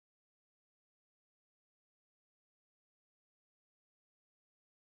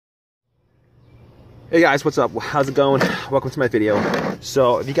Hey guys, what's up? How's it going? Welcome to my video.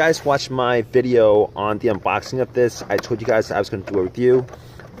 So if you guys watched my video on the unboxing of this, I told you guys I was going to do a review.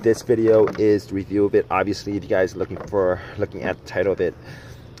 This video is the review of it. Obviously, if you guys are looking at the title of it.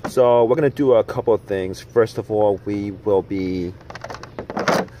 So we're going to do a couple of things. First of all, we will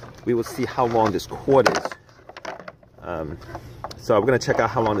see how long this cord is. So we're going to check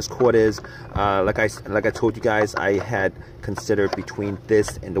out how long this cord is. Like I told you guys, I had considered between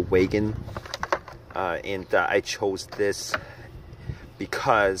this and the Wagon. I chose this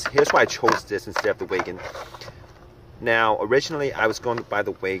because here's why I chose this instead of the Wagon. Now, originally I was going to buy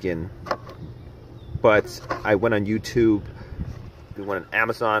the Wagon, but I went on YouTube, we went on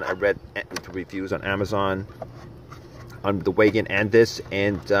Amazon, I read the reviews on Amazon on the Wagon and this,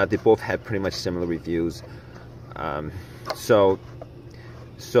 and they both had pretty much similar reviews. So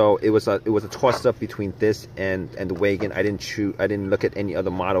it was a toss up between this and the Wagon. I didn't look at any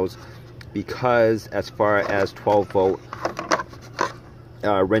other models, because as far as 12-volt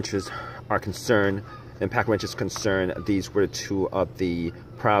wrenches are concerned, impact wrenches concerned, these were two of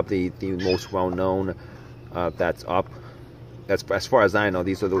probably the most well-known that's up. That's, as far as I know,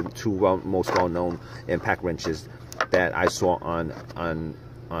 these are the two most well-known impact wrenches that I saw on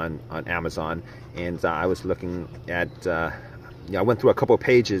Amazon. And I was looking at I went through a couple of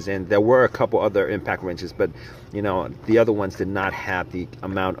pages, and there were a couple other impact wrenches, but you know, the other ones did not have the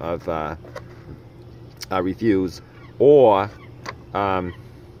amount of reviews or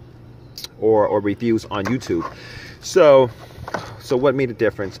reviews on YouTube. So what made a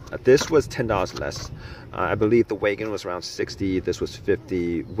difference? This was $10 less. I believe the Wagon was around 60. This was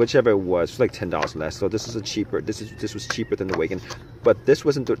 50. Whichever it was like $10 less. So this is a cheaper. This was cheaper than the Wagon, but that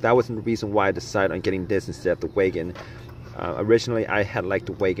wasn't the reason why I decided on getting this instead of the Wagon. Originally, I had liked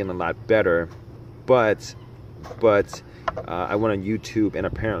the Wagon a lot better, but I went on YouTube, and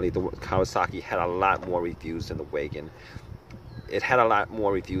apparently the Kawasaki had a lot more reviews than the Wagon. It had a lot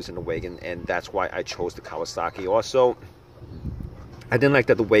more reviews than the Wagon, and that's why I chose the Kawasaki. Also, I didn't like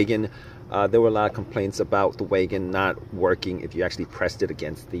that the Wagon, there were a lot of complaints about the Wagon not working if you actually pressed it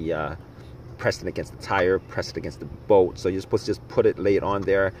against the tire, pressed it against the bolt. So you're supposed to just lay it on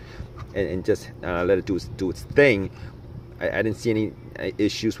there and just let it do its thing. I didn't see any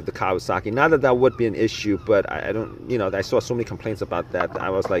issues with the Kawasaki. Not that would be an issue, but I don't, you know, I saw so many complaints about that.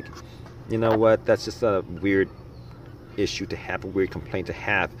 I was like, you know what, that's just a weird issue to have, a weird complaint to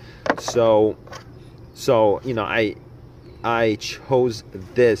have. So you know, I chose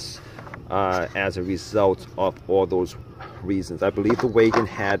this as a result of all those reasons. I believe the Wagon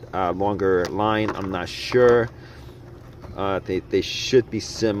had a longer line. I'm not sure. They should be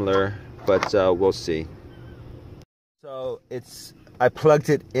similar, but we'll see. So I plugged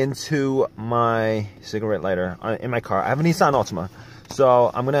it into my cigarette lighter in my car. I have a Nissan Altima.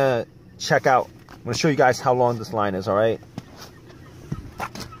 So I'm gonna show you guys how long this line is, all right?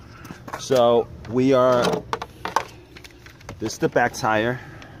 So this is the back tire,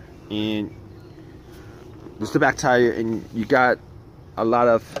 and you got a lot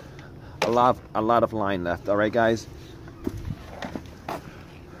of line left, all right, guys?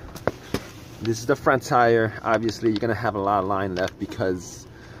 This is the front tire. Obviously, you're gonna have a lot of line left because,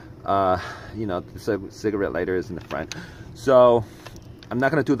 you know, the cigarette lighter is in the front. So I'm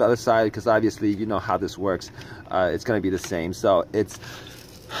not gonna do the other side because obviously you know how this works. It's gonna be the same. So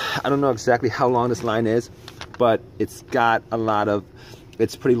I don't know exactly how long this line is, but it's got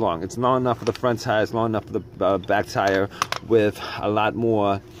it's pretty long. It's long enough for the front tire. It's long enough for the back tire, with a lot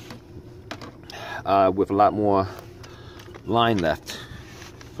more line left,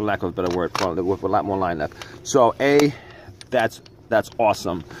 for lack of a better word, with a lot more line left. So that's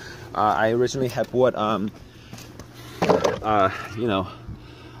awesome. I originally had bought you know,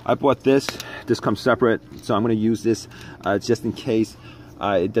 I bought this comes separate, so I'm going to use this just in case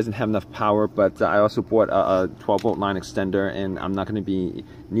it doesn't have enough power. But I also bought a 12-volt line extender, and I'm not going to be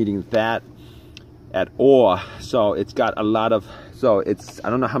needing that at all. So it's got a lot of, I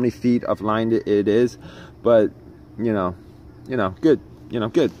don't know how many feet of line it is, but you know, good.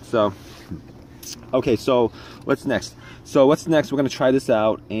 Good. So, okay, so what's next? We're going to try this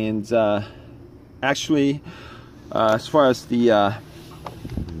out, and actually, as far as the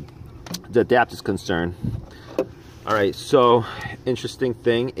adapter is concerned, all right, so interesting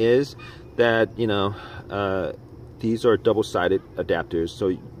thing is that, you know, these are double-sided adapters,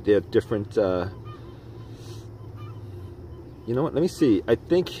 so they're different. You know what? Let me see. I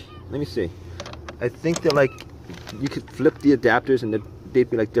think they're like, you could flip the adapters and they'd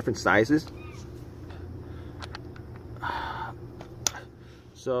be like different sizes.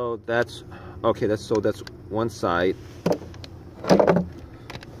 So that's okay. That's one side.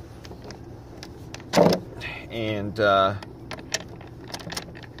 and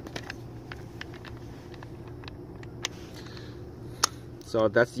so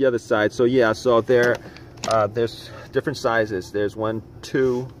that's the other side. So yeah, so there's different sizes. There's 1,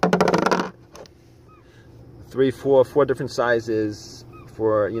 2, 3, 4 different sizes.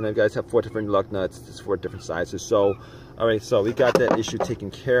 For, you know, you guys have 4 different lug nuts. There's 4 different sizes. So all right, so we got that issue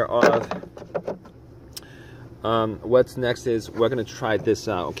taken care of. What's next is we're gonna try this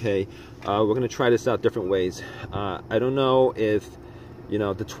out. Okay, we're gonna try this out different ways. I don't know if, you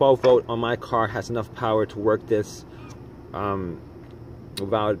know, the 12 volt on my car has enough power to work this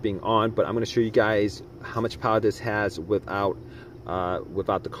without it being on, but I'm going to show you guys how much power this has without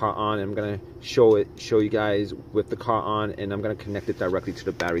the car on. And I'm going to show you guys with the car on, and I'm going to connect it directly to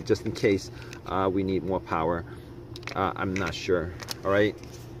the battery just in case we need more power. I'm not sure. All right,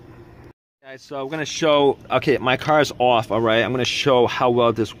 guys, so I'm going to show, okay, my car is off. All right, I'm going to show how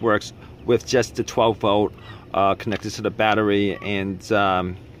well this works with just the 12 volt connected to the battery. And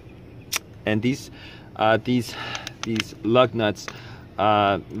these lug nuts,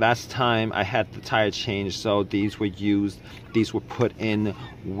 last time I had the tire change, so these were put in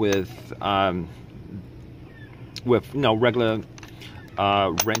with you know, regular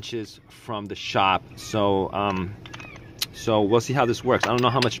wrenches from the shop. So so we'll see how this works. I don't know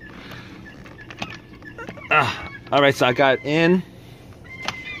how much. All right, so I got in,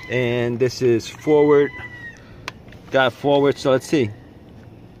 and this is forward. Got forward. So let's see.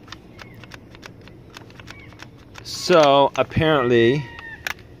 So apparently,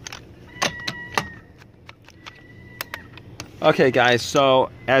 okay guys, so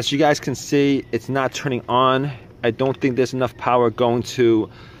as you guys can see, it's not turning on. I don't think there's enough power going to,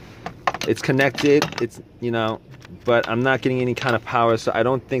 it's connected, it's, you know, but I'm not getting any kind of power, so I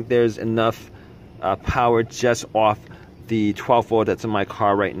don't think there's enough power just off the 12 volt that's in my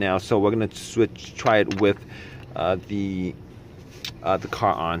car right now. So we're gonna try it with the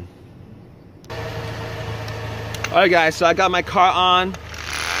car on. Alright guys, so I got my car on,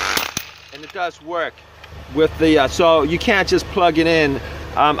 and it does work with the so you can't just plug it in.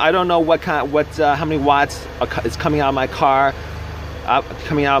 I don't know how many watts is coming out of my car,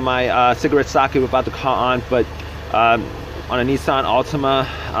 coming out of my cigarette socket without the car on. But on a Nissan Altima,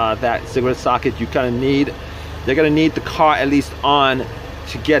 that cigarette socket, you're gonna need the car at least on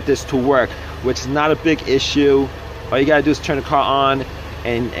to get this to work, which is not a big issue. All you gotta do is turn the car on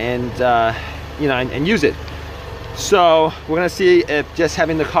and you know, and use it. So we're gonna see if just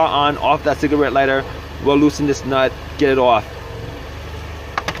having the car on off that cigarette lighter will loosen this nut, get it off.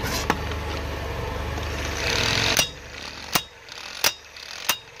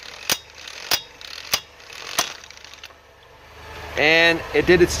 And it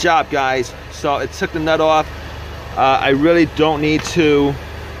did its job, guys. So it took the nut off. I really don't need to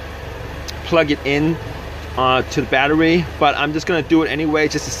plug it in to the battery, but I'm just gonna do it anyway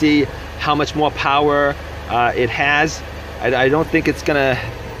just to see how much more power it has. I don't think it's gonna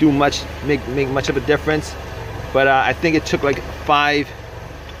do much, make much of a difference, but I think it took like five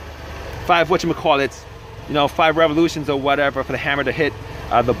whatchamacallits, you know, 5 revolutions or whatever for the hammer to hit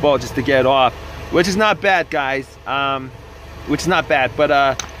the bolt just to get it off, which is not bad, guys. Which is not bad, but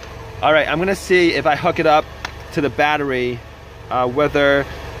all right, I'm gonna see if I hook it up to the battery, whether,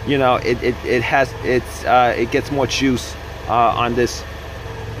 you know, it gets more juice on this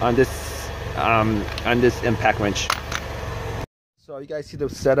impact wrench. So you guys see the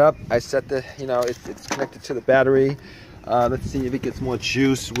setup. I set the, you know, it's connected to the battery. Let's see if it gets more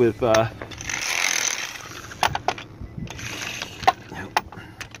juice with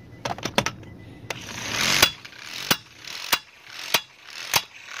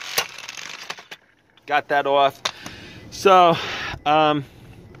got that off. So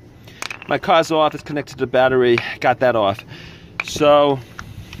my car's off, it's connected to the battery, got that off. So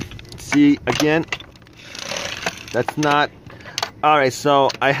see, again, that's not all right. So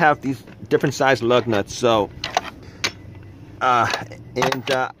I have these different size lug nuts, so I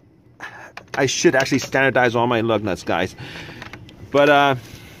should actually standardize all my lug nuts, guys, but I'm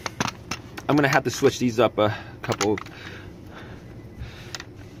gonna have to switch these up a couple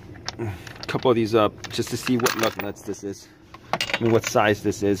of these up just to see what lug nuts this is. I mean, what size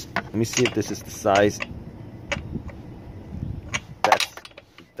this is. Let me see if this is the size.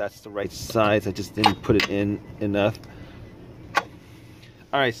 That's the right size. I just didn't put it in enough.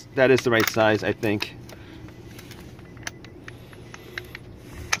 All right, that is the right size, I think.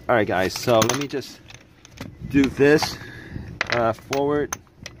 All right, guys, so let me just do this forward.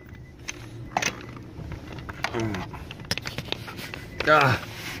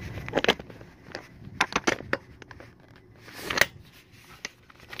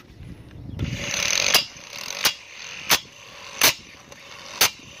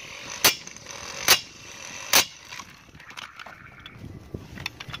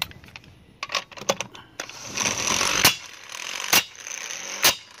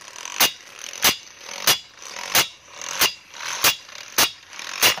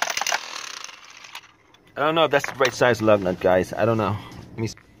 don't know if that's the right size lug nut, guys. I don't know. Let me.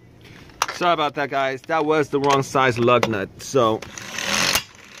 Sorry about that, guys. That was the wrong size lug nut. So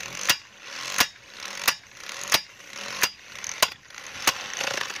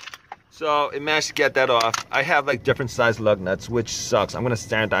it managed to get that off. I have like different size lug nuts, which sucks. I'm gonna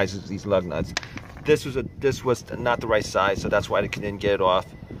standardize these lug nuts. This was not the right size, so that's why I didn't get it off.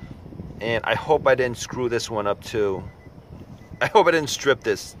 And I hope I didn't screw this one up too. I hope I didn't strip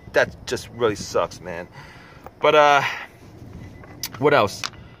this. That just really sucks, man. But what else?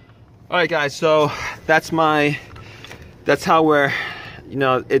 All right, guys. So that's how we're, you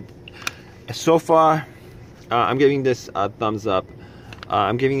know, it. So far, I'm giving this a thumbs up.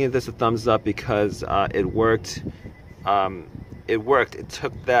 I'm giving this a thumbs up because it worked. It worked. It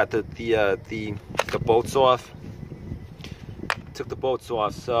took the bolts off. Took the bolts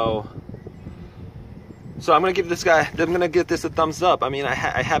off. So I'm gonna give this guy. I'm gonna give this a thumbs up. I mean, I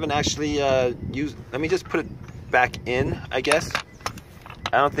haven't actually used. Let me just put it back in, I guess.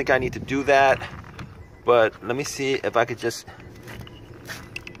 I don't think I need to do that, but let me see if I could just.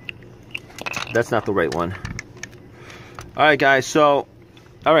 That's not the right one. All right, guys. So,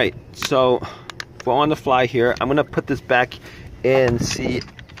 all right. So we're on the fly here. I'm gonna put this back in. See,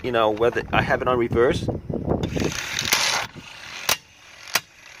 you know, whether I have it on reverse.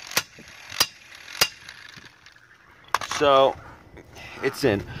 So it's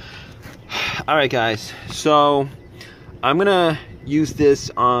in. All right, guys. So I'm gonna use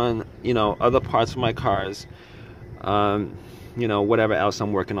this on, you know, other parts of my cars. You know, whatever else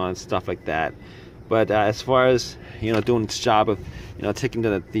I'm working on, stuff like that. But as far as, you know, doing this job of, you know, taking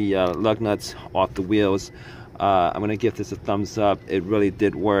the lug nuts off the wheels, I'm gonna give this a thumbs up. It really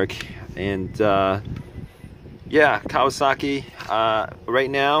did work. And yeah, Kawasaki. Right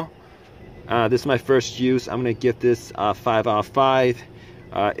now, this is my first use. I'm gonna give this 5 out of 5.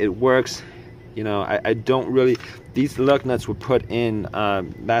 It works. You know, I don't really. These lug nuts were put in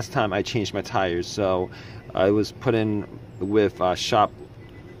last time I changed my tires, so it was put in with shop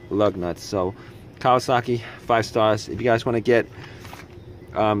lug nuts. So Kawasaki, 5 stars. If you guys want to get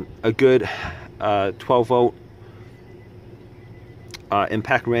a good 12-volt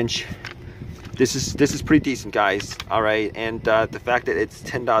impact wrench, this is pretty decent, guys. All right, and the fact that it's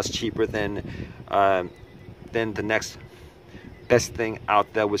 $10 cheaper than the next best thing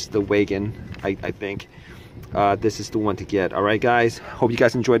out there was the wagon. I think this is the one to get. All right, guys. Hope you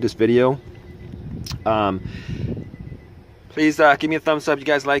guys enjoyed this video. Please give me a thumbs up if you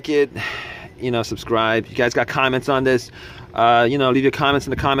guys like it. You know, subscribe. If you guys got comments on this, you know, leave your comments in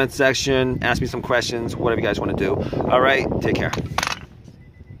the comment section. Ask me some questions, whatever you guys want to do. All right, take care.